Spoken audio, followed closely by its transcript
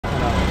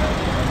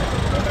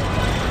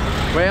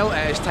Well,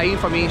 it is time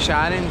for me and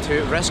Shannon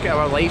to risk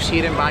our lives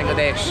here in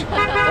Bangladesh.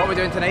 What we're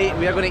doing tonight,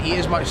 we are going to eat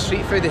as much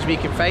street food as we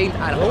can find,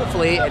 and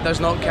hopefully it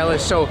does not kill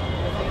us. So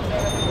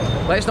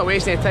let's not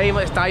waste any time,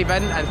 let's dive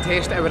in and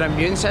test our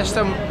immune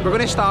system. We're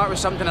going to start with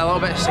something a little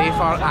bit safer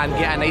and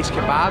get a nice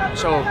kebab.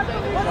 So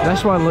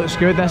this one looks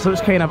good, this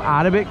looks kind of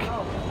Arabic.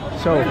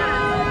 So,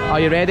 are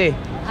you ready?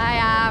 I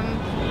am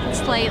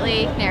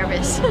slightly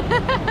nervous.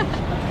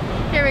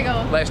 Here we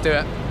go. Let's do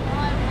it.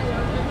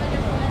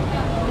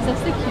 Is this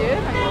the queue?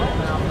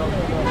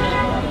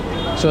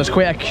 So there's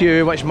quite a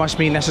queue, which must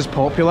mean this is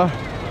popular.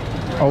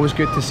 Always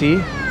good to see.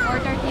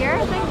 Order here,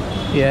 I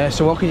think. Yeah,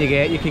 so what can you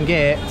get? You can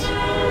get...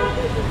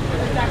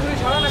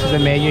 This is the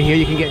menu here,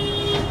 you can get...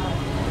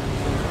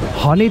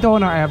 honey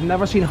doner, I have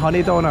never seen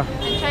honey doner.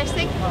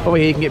 Interesting. Oh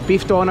yeah, you can get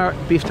beef doner,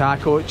 beef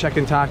taco,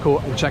 chicken taco,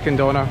 and chicken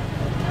doner.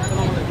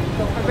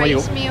 A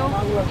rice meal.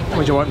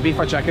 What do you want, beef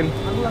or chicken?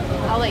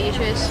 I'll let you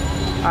choose.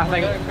 I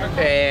think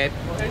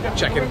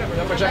chicken.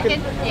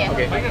 Chicken? Yeah.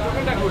 Okay.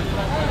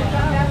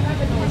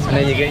 And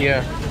then you get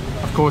your,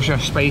 of course, your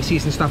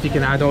spices and stuff you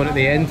can add on at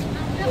the end.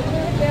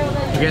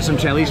 You get some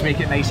chilies, make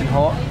it nice and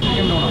hot.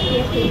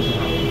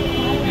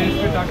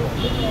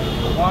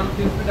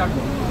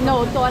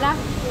 No, doner.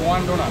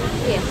 One donut.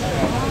 Yes.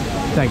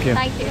 Thank you.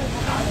 Thank you.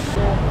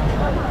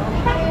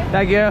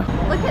 Thank you.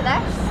 Look at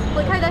this.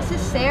 Look how this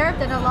is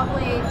served in a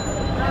lovely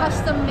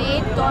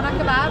custom-made doner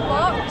kebab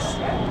box.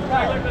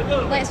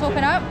 Let's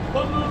open up.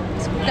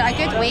 It's got a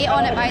good weight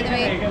on it, by the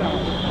way.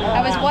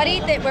 I was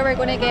worried that we were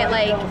going to get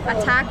like a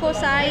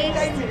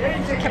taco-sized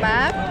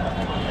kebab,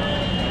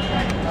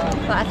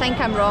 but I think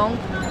I'm wrong.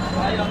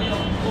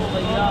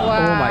 Wow.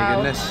 Oh my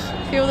goodness.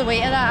 Feel the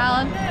weight of that,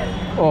 Alan.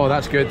 Oh,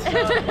 that's good.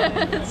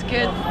 It's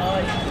good.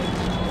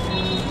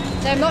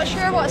 Now, I'm not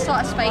sure what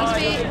sort of spice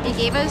he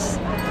gave us.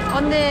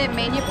 On the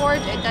menu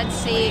board it did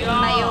say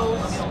mild,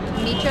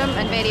 medium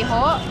and very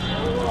hot,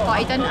 but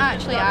he didn't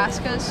actually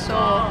ask us,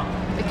 so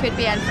we could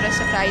be in for a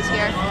surprise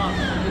here.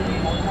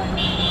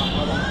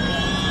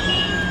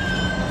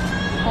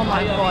 Oh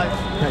my god.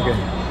 Thank you.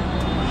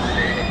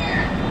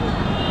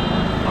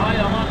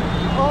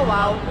 Oh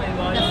wow.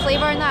 The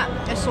flavour in that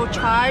is so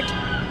charred.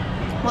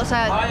 Lots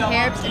of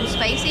herbs and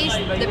spices.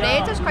 The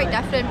bread is quite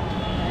different.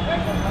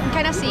 You can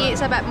kind of see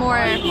it's a bit more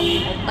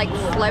like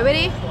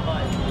floury.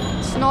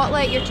 It's not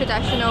like your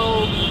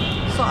traditional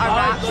sort of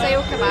wrap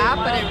style kebab,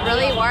 but it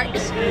really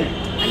works.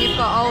 And you've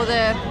got all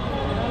the,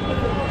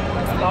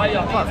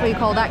 what do you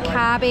call that,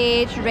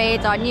 cabbage,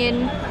 red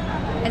onion,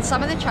 and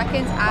some of the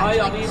chicken's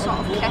actually sort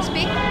of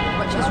crispy,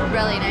 which is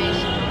really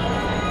nice.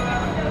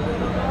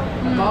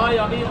 Oh,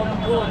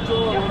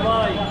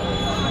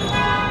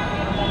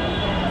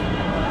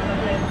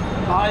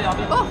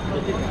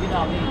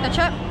 the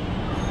chip.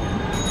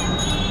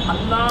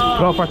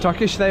 Proper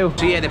Turkish style.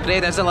 So yeah, the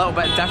bread is a little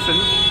bit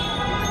different.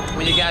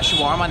 When you get a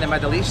shawarma in the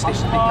Middle East, they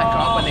pick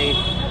up and they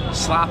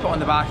slap it on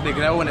the back of the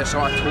grill and it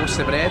sort of toasts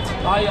the bread.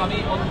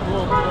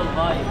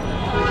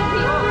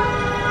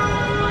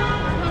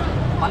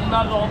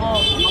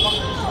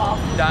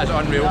 That is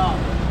unreal.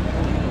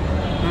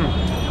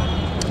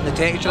 The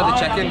texture of the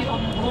chicken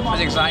is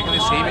exactly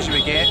the same as you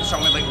would get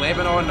somewhere like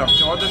Lebanon or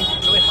Jordan.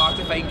 It's really hard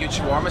to find good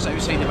shawarmas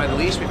outside the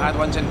Middle East. We've had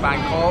ones in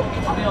Bangkok,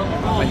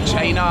 in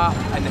China,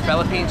 and the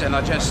Philippines, and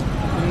they're just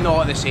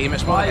not the same.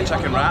 It's more like a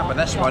chicken wrap, but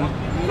this one,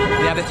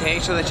 they have the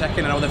texture of the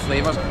chicken and all the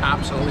flavours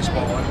absolutely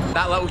spot on.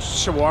 That little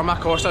shawarma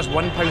cost us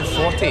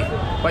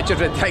 £1.40, which is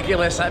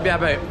ridiculous. That'd be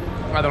about,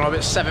 I don't know,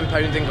 about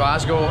 £7 in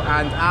Glasgow,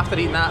 and after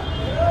eating that,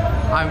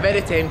 I'm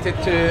very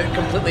tempted to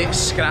completely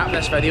scrap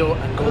this video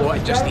and go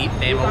and just eat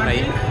them all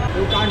night.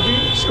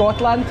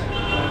 Scotland.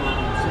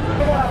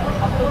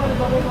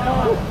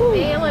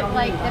 They look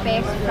like the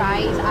best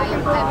fries I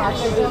have ever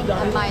seen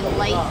in my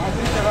life.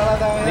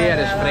 They are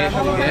as fresh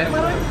as you get.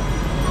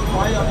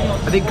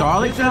 Are they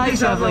garlic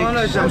fries? Or have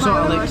like some sort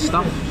of like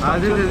stuff?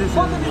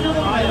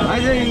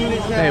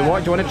 Hey, what?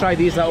 Do you want to try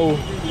these little...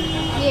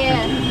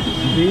 Yeah.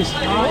 These?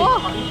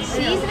 Oh,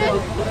 seasoning.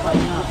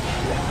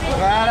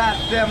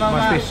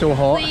 Must be so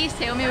hot. Please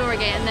tell me we were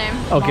getting them.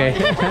 Okay.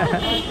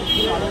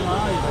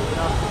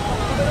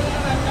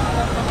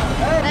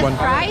 This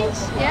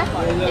fries? Yeah?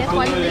 Yes,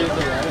 one please.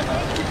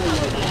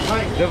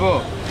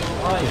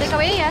 Take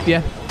away, yeah?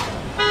 Yeah.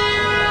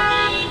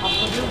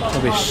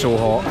 It'll be so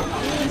hot. You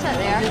can sit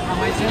there.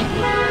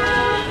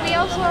 We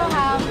also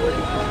have...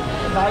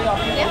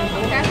 Yeah,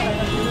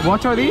 perfect.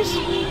 What are these?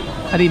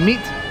 Are they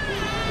meat?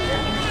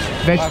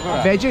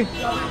 Veggie?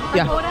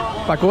 Yeah.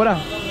 Pakora?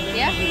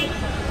 Yeah?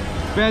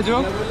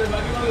 Vejo?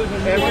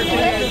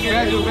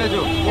 Vejo?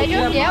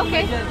 Yeah,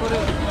 okay.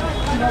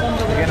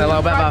 We're getting a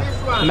little bit of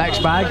a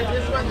mixed bag.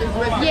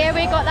 Yeah,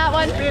 we got that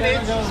one.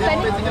 Spinach.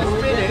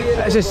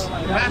 Is this?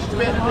 Mashed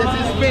with, this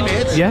is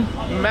spinach. Yeah.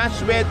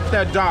 Mashed with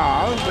the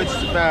dal, which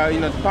you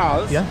know,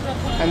 pulse. Yeah.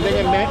 And then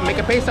you make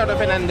a paste out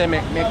of it, and then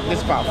make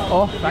this puff.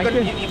 Oh, thank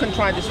you. You can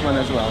try this one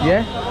as well.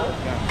 Yeah.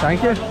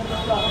 Thank you.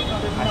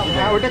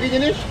 ওটা কি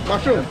জিনিস?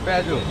 Mushroom.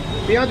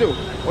 Piazu.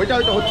 ওইটা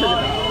হচ্ছে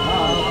যেটা।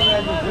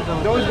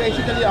 Those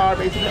basically are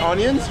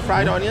onions,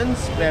 fried onions,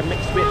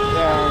 mixed with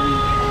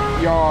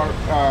your,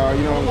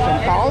 you know,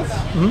 some pulse,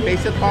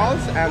 pasted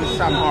pulse, and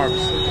some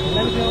herbs.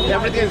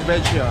 Everything is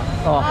veg here.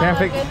 Oh,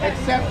 perfect.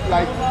 Except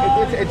like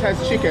it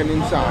has chicken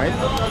inside.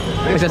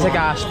 Is this like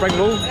a spring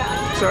roll?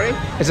 Sorry?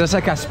 Is this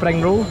like a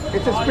spring roll?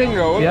 It's a spring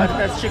roll, Yeah. but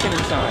it has chicken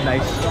inside.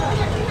 Nice.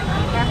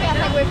 Perfect, I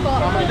think we've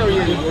got a good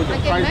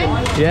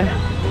mix. Yeah?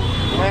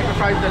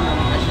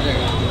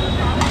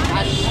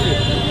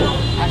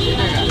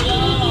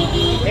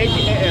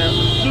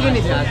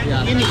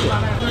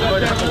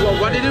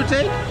 What did you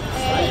take?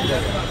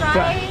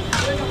 Fry,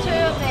 2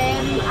 of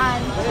them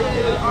and 2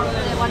 of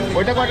the one.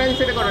 ওইটা কটা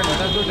নিছে এটা কটা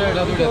নিছে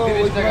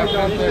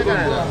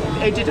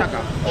 80 টাকা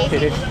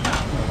 80.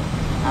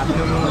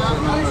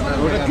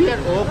 ওটা clear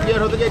ও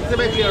clear হতে যাচ্ছে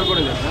ভাই ক্লিয়ার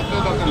করে দেন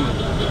আপনার দরকার নেই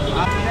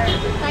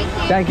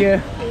Thank you.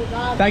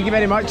 Thank you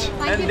very much.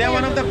 Thank and you they're very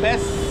one of the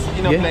best,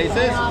 you know, Yeah.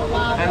 places,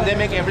 and they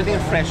make everything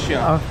fresh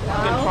here. You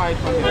can try it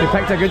from We here.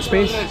 picked a good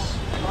space.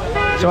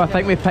 So I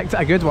think we picked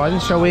a good one.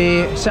 Shall we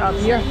sit up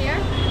here? Here.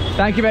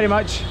 Thank you very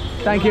much.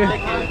 Thank you.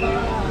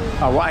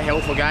 Oh, what a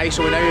helpful guy. So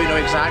we now know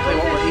exactly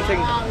what we're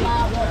eating.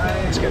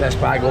 Let's get this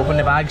bag open.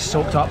 The bag's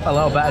soaked up a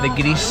little bit of the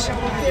grease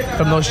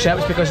from those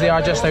chips because they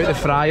are just out the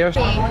fryer.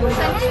 Since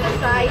the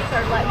fries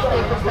are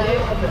literally just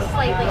out,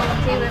 slightly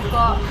empty, we've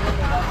got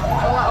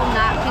a little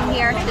napkin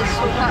here to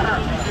soak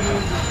up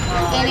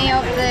any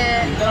of the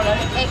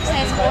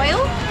excess oil.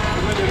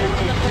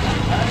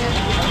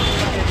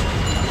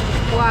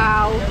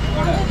 Wow.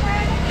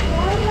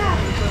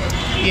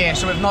 Yeah,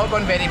 so we've not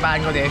gone very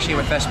Bangladeshi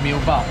with this meal,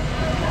 but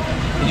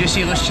did you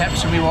see those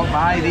chips when we walked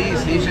by?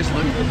 These just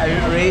look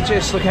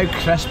outrageous. Look how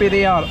crispy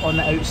they are on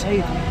the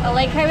outside. I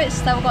like how it's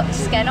still got the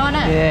skin on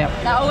it. Yeah.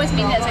 That always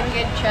means it's a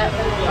good chip,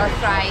 or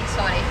fry,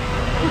 sorry.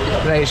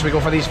 Right, should we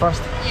go for these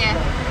first? Yeah.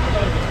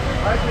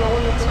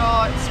 So,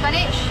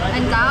 spinach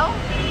and dal.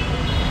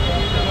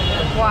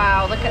 Wow,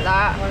 look at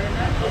that.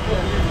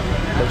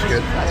 Looks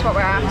good. That's what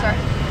we're after.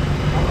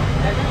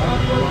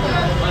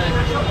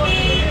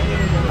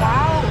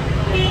 Wow.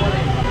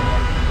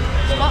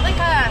 It's got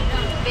like a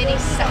very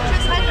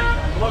citrus hint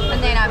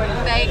and then a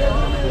big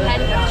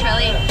hint of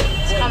chilli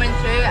coming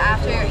through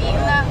after you're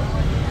eating that.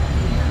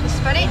 The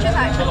spinach is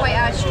actually quite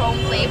a strong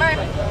flavour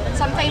and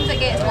sometimes it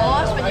gets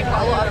lost when you've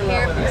got a lot of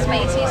herbs and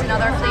spices and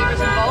other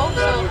flavours involved,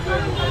 so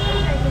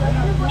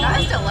that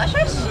is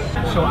delicious.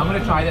 So I'm going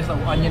to try this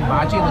little onion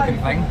bhaji looking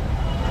thing.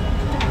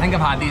 I think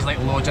I've had these like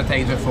loads of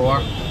times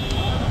before.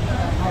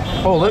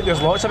 Oh look,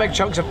 there's lots of big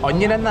chunks of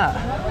onion in that.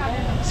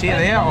 See it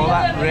there, all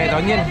that red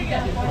onion.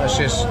 Let's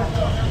just...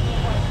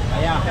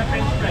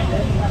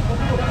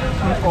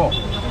 Oh.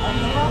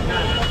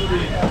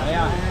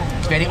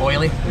 It's very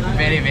oily,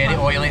 very, very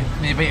oily.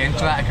 When you bite into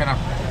that, it kind of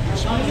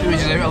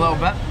oozes out a little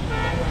bit.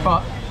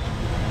 But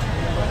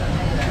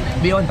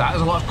beyond that,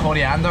 there's a lot of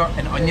coriander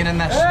and onion in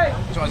this,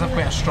 so it has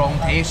quite a strong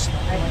taste.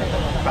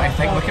 But I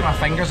think, look at my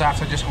fingers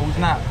after just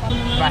holding that.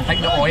 But I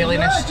think the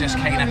oiliness just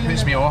kind of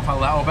puts me off a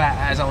little bit.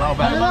 It is a little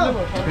bit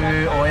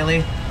too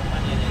oily.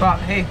 But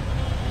hey,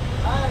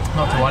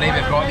 not to worry,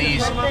 we've got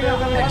these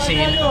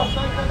insane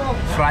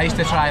fries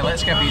to try.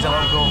 Let's give these a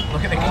little go.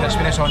 Look at the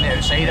crispiness on the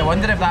outside. I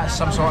wonder if that's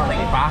some sort of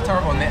like batter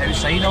on the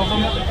outside of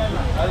them.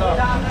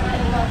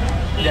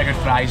 They're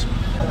good fries.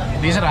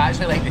 These are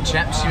actually like the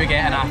chips you would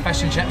get in a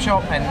fish and chip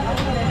shop in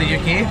the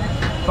UK,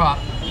 but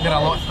they're a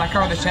lot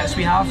thicker, the chips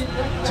we have.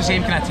 It's the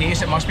same kind of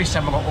taste, it must be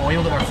similar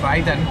oil that they're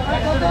fried in.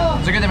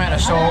 There's a good amount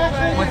of salt.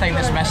 The only thing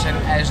that's missing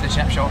is the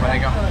chip shop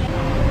vinegar.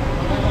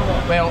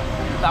 Well,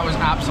 that was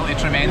absolutely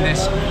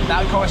tremendous.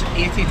 That cost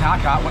 80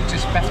 Dhaka, which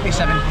is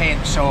 57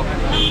 pence, so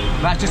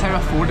that's just how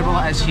affordable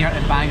it is here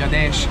in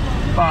Bangladesh.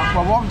 But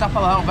we're warmed up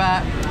a little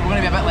bit, we're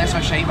going to be a bit less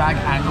of a shite bag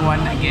and go in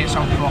and get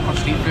some proper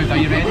street food. Are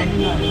you ready?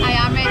 I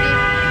am ready.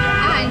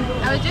 And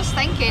I was just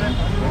thinking,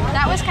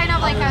 that was kind of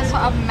like a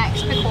sort of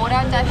mixed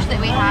pakora dish that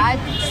we had.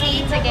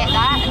 See, to get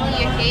that in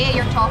the UK,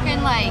 you're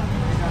talking like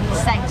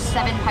 £6–7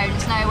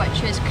 now,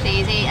 which is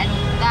crazy, and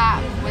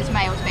that was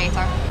miles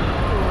better.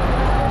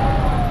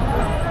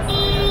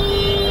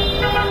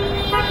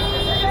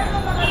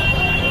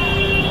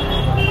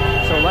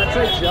 So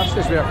literally just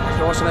as we're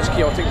crossing this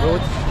chaotic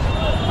road,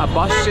 a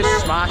bus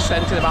just smashed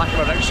into the back of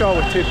a rickshaw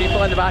with 2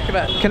 people in the back of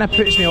it. Kind of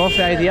puts me off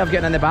the idea of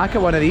getting in the back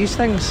of one of these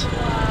things.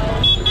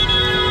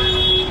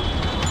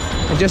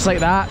 And just like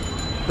that,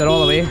 they're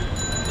all away.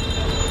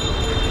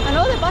 I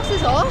know the bus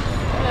is off,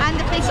 and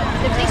the police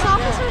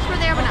officers were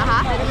there when it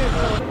happened.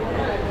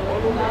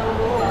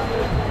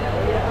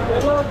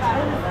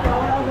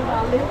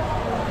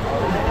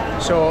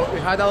 So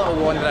we've had a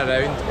little wander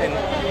around and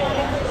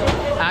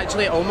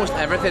actually almost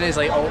everything is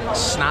like all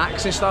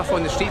snacks and stuff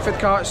on the street food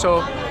cart,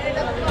 so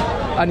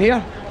and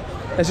here,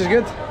 this is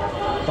good.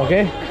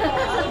 Okay.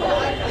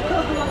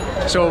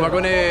 So we're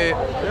going to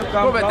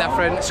go a bit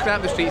different,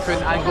 scrap the street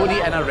food and go and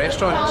eat in a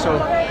restaurant. So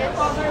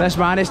this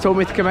man has told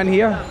me to come in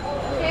here.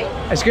 Okay.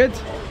 It's good?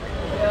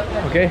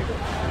 Okay.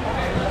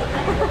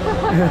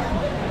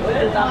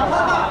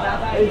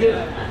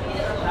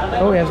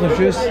 Oh, he has no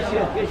shoes. Okay.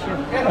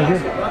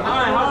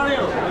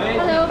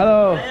 Hello.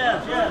 Hello.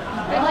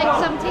 Would like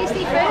some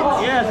tasty food?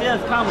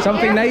 Yes, come.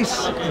 Something Here?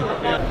 nice.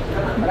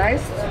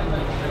 Rice,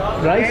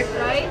 Rice?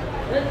 Right.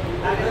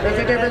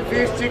 vegetable,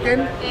 fish, chicken,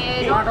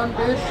 mutton,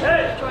 fish. Do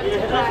you want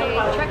to try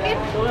chicken?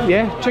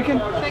 Yeah, chicken.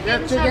 Chicken,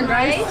 chicken, some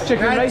rice.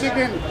 Chicken Rice, rice.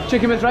 chicken.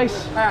 Chicken with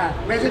rice.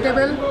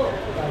 Vegetable.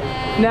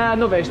 Nah,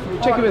 no vegetable.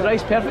 Chicken with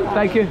rice, perfect.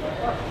 Thank you.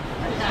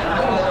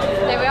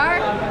 There we are.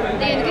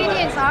 The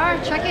ingredients are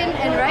chicken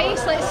and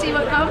rice. Let's see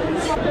what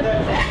comes.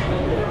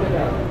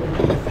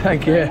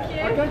 Thank you.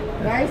 Okay,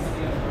 rice.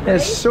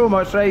 There's so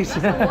much rice.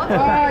 It's okay.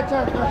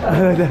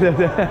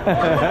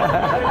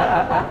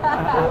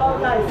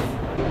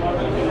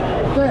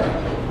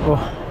 Oh,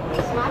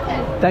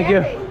 Smacking. thank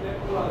you.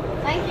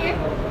 Thank you.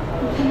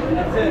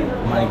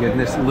 My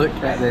goodness, look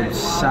at the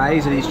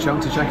size of these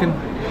chunks of chicken.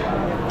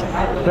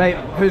 Right,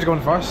 who's going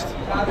first? Do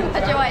you want to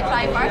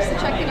try first, the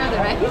chicken or the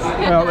rice?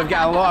 Well, we've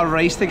got a lot of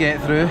rice to get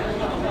through.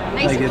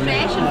 Nice and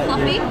fresh and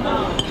fluffy.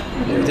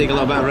 We'll take a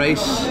little bit of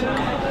rice.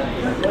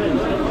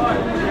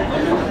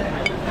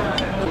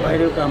 Where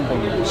do you come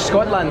from?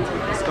 Scotland.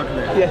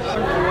 Scotland. Yes.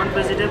 You want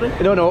vegetable?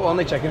 No,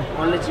 only chicken.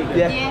 Only chicken.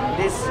 Yeah. Yeah.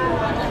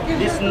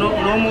 This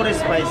no more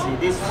spicy.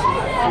 This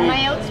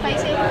Mild,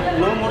 spicy.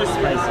 no more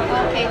spicy.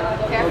 Okay,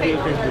 perfect. Okay,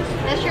 take this. Is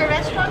this your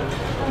restaurant?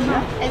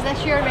 Is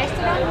this your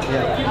restaurant?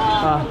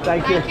 Yeah.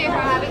 Thank you. Thank you for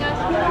having us.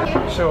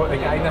 Thank you. So the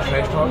guy in this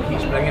restaurant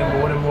keeps bringing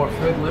more and more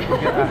food. Look,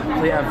 we've got a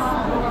plate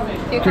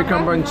of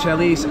cucumber and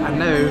chilies, and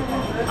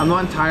now I'm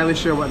not entirely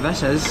sure what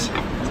this is.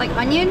 It's like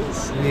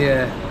onions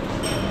Yeah.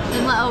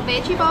 and little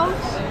veggie balls.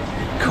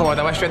 God,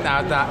 I wish we hadn't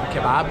had that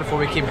kebab before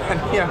we came in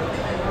here.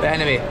 But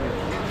anyway,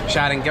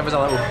 Shannon, give us a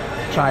little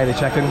try of the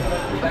chicken.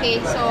 Okay,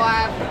 so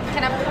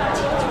kind of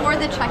tore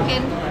the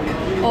chicken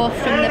off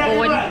from the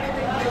bone.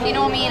 You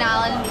know me and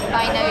Alan,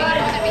 by now you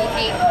know that we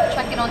hate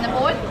chicken on the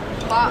bone,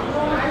 but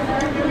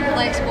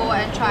let's go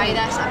and try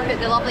this. I put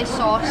the lovely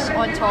sauce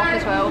on top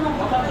as well.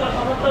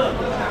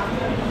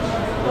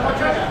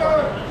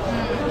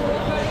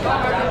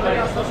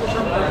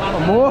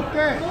 More?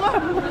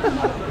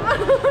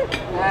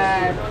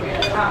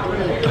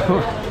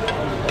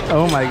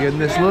 Oh my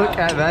goodness, look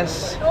at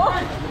this.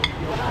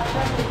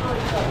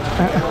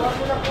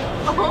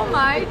 Oh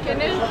my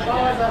goodness.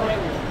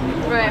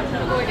 Right,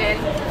 we'll go again.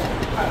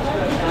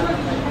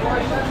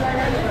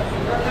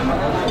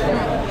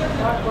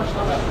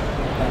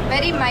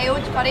 Very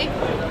mild curry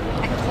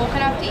and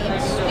coconutty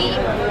and sweet.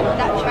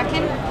 That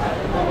chicken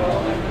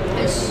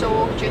is so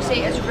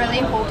juicy. It's really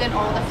holding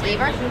all the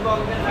flavour.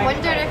 I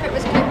wonder if it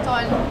was cooked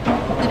on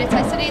the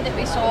rotisserie that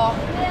we saw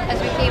as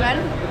we came in.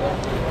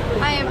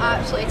 I am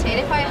absolutely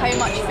terrified how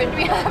much food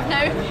we have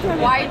now.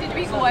 Why did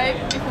we go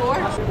out before?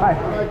 Hi.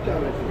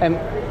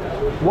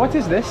 What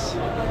is this?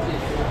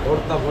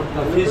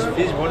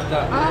 Fish,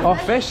 borta. Oh,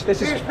 fish.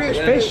 This is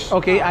fish.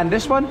 Okay, and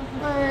this one?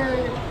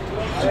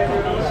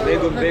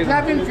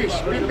 Crab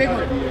fish, big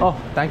one. Oh,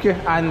 thank you.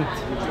 And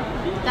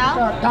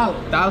Dal?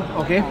 dal.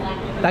 Okay,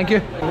 thank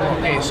you.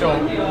 Okay, so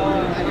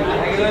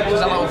this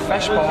is a little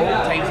fish ball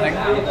type thing.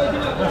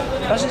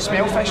 Doesn't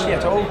smell fishy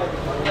at all.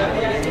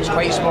 It's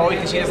quite small. You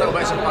can see there's little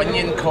bits of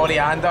onion,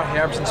 coriander,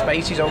 herbs and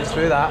spices all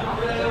through that.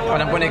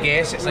 And I'm going to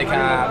guess it's like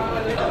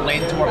a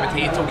lentil or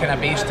potato kind of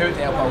base to it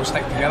to help it all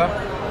stick together.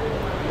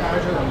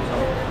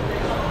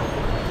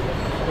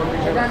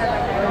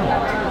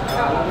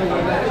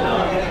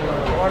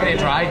 Very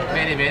dry,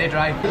 very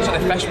dry. So the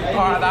fish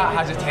part of that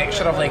has a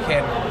texture of like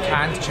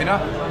canned tuna.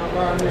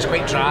 It's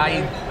quite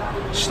dry,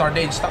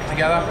 sturdy and stuck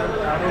together.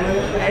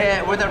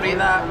 Would I rate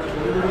that?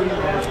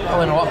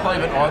 Probably not, probably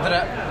wouldn't order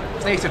it.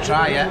 It's nice to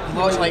try it.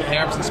 Lots of like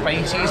herbs and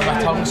spices.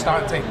 My tongue's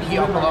starting to heat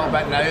up a little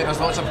bit now. There's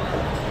lots of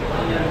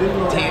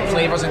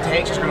flavours and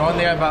textures going on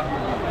there, but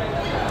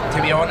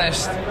to be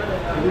honest,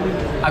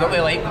 I don't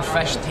really like when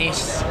fish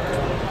tastes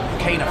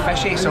kind of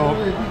fishy, so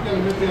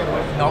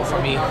not for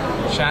me.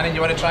 Shannon,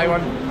 you want to try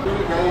one?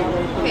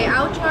 Okay,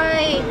 I'll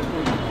try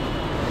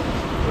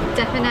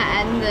dipping it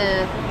in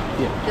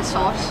the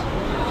sauce.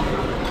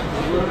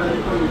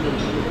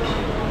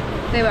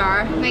 There we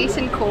are, nice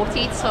and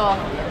coated, so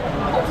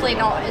hopefully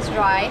not as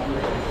dry.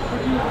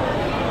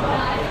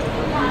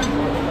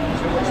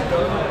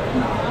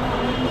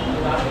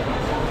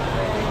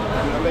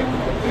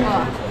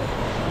 Oh.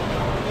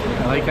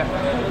 I like it.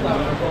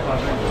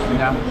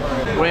 Yeah.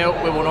 Well,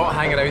 we will not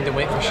hang around and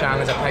wait for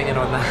Shannon's opinion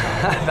on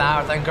that.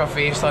 I think her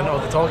face done all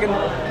the talking.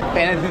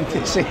 Anything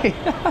to say?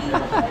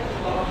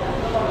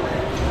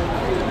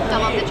 I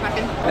love the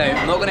chicken. Now,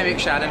 I'm not going to make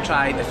Shannon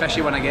try the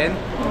fishy one again.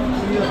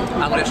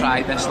 I'm going to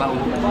try this little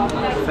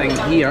thing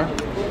here.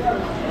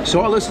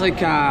 Sort of looks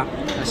like a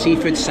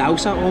seafood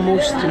salsa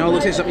almost. You know, it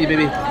looks like something you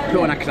maybe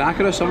put on a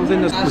cracker or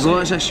something. There's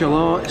lots of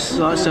shallots,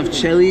 lots of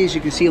chilies.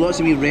 You can see lots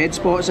of wee red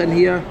spots in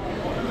here.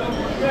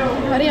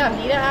 Hurry up,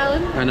 eat it,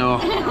 Alan. I know.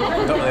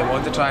 I don't really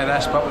want to try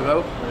this, but we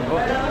will.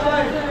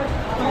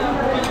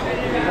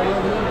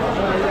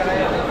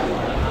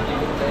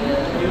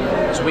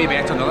 It's way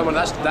better than the other one.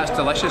 That's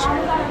delicious.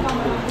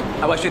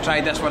 I wish we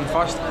tried this one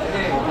first.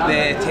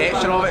 The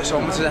texture of it's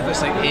almost as if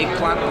it's like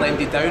eggplant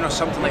blended down or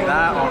something like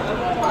that, or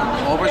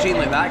aubergine,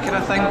 like that kind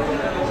of thing.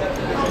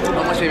 I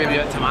almost say maybe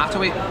a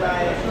tomato-y.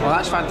 Well,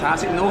 that's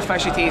fantastic. No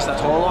fishy taste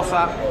at all off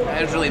that.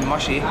 It is really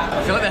mushy.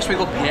 I feel like this would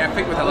go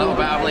perfect with a little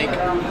bit of like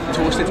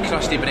toasted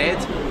crusty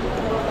bread.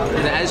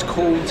 And it is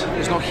cold.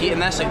 There's no heat in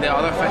this, like the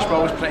other fish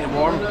ball was pretty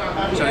warm.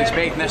 So I'm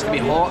expecting this to be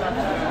hot,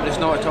 but it's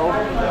not at all.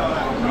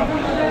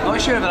 Not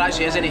sure if there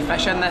actually is any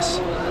fish in this,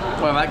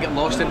 or if that get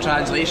lost in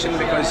translation,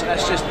 because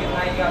it's just,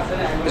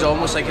 it's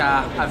almost like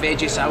a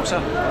veggie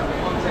salsa,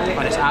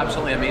 but it's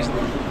absolutely amazing.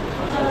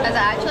 Is it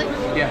actually?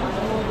 Yeah.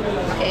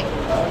 Okay,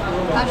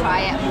 I'll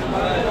try it.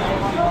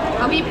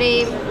 I'll be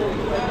brave.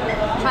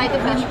 Tried the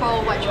fish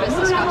ball, which was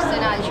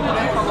disgusting, as you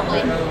can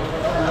probably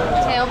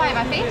tell by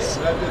my face.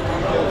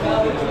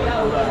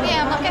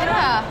 Yeah, I'm not getting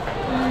a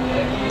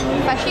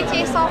fishy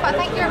taste off. I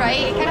think you're right.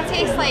 It kind of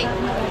tastes like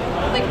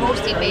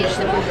roasted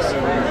vegetables.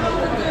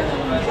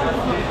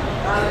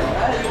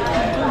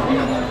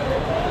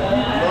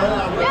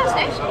 Yeah, it's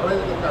nice.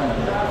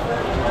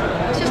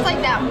 It's just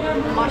like that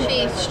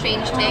mushy,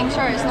 strange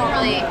texture. It's not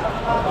really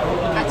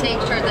a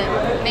texture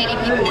that many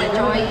people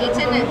enjoy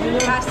eating.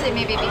 It has to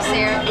maybe be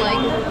served like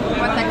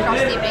with a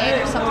crusty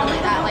bread or something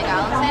like that, like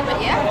Alan said.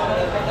 But yeah,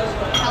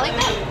 I like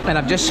that. And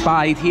I've just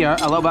spied here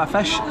a little bit of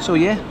fish, so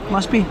yeah,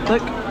 must be.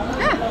 Look.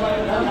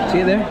 Yeah. See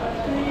it there?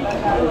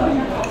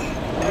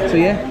 So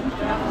yeah,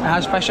 it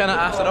has fish in it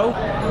after all.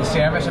 The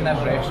service in this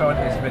restaurant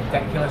is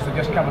ridiculous. They're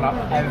just coming up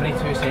every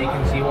 2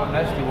 seconds. Do you want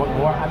this? Do you want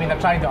more? I mean, they're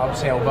trying to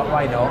upsell, but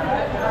why not?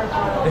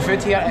 The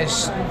food here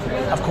is,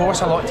 of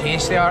course, a lot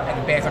tastier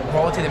and better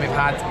quality than we've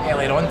had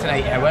earlier on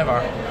tonight.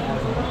 However,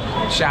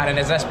 Shannon,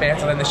 is this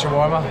better than the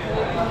shawarma?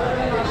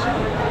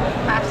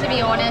 I have to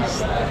be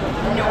honest,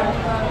 no.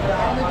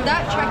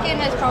 That chicken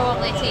is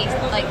probably the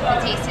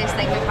tastiest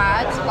thing we've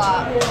had,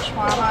 but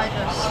shawarma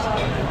just,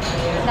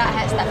 that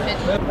hits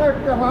different.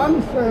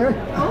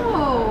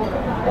 Oh.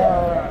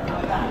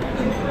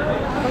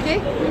 Okay.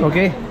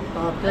 Okay.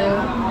 Okay.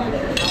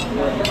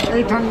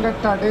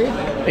 830.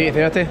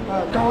 830.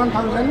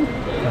 1,000.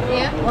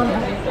 Yeah.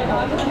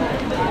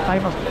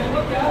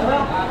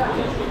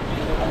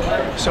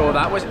 So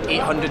that was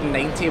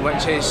 890,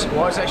 which is,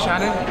 what is it,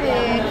 Shannon?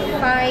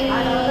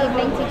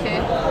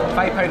 £5.92.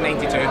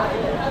 £5.92.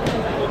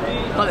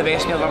 Not the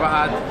best meal I've ever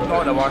had,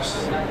 not the worst.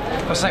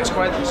 For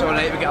 £6, so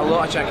right, we get a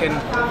lot of chicken,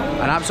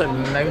 an absolute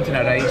mountain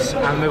of rice,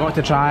 and we got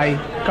to try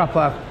a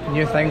couple of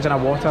new things in our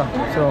water.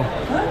 So,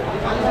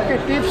 Okay,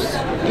 tips.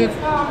 Tips.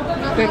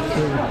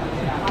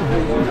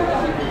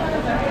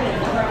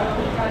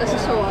 This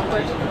is so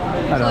awkward. I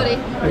know. Sorry.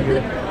 Thank you.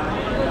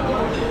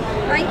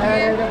 Thank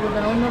you.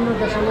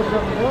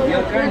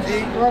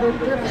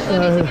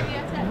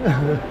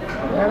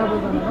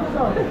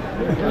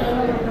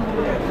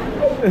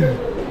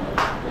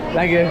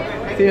 Thank you.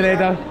 See you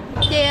later.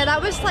 Yeah,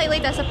 that was slightly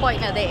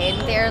disappointing at the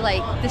end there.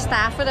 Like, the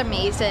staff were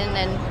amazing,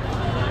 and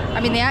I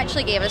mean, they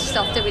actually gave us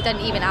stuff that we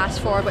didn't even ask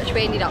for, which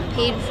we ended up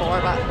paying for,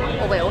 but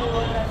oh well.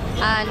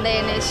 And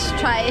then it's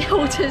try to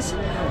hold us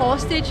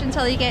hostage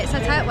until he gets a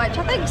tip, which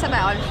I think is a bit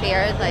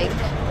unfair. Like,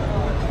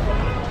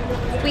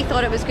 if we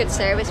thought it was good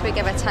service, we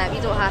give a tip.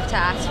 You don't have to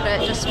ask for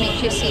it. It just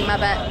makes you seem a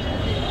bit,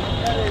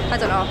 I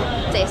don't know,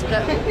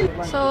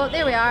 desperate. So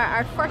there we are,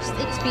 our first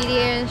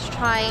experience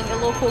trying the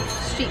local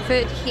street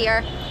food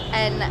here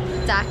in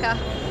Dhaka.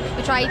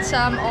 We tried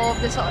some of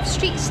the sort of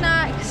street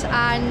snacks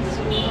and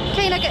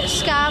kind of get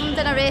scammed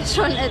in a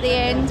restaurant at the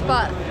end,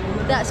 but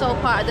that's all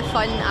part of the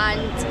fun,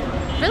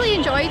 and really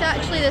enjoyed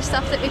actually the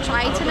stuff that we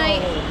tried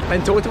tonight.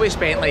 In total we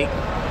spent like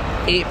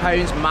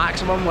 £8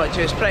 maximum, which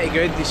is pretty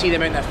good. You see the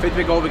amount of food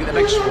we got. We got the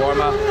big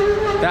shawarma,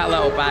 that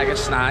little bag of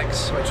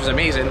snacks, which was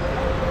amazing,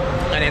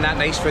 and then that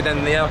nice food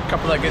in there, a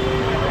couple of good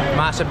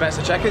massive bits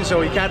of chicken,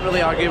 so you can't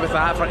really argue with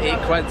that for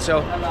 £8.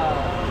 So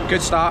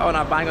good start on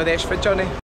our Bangladesh food journey.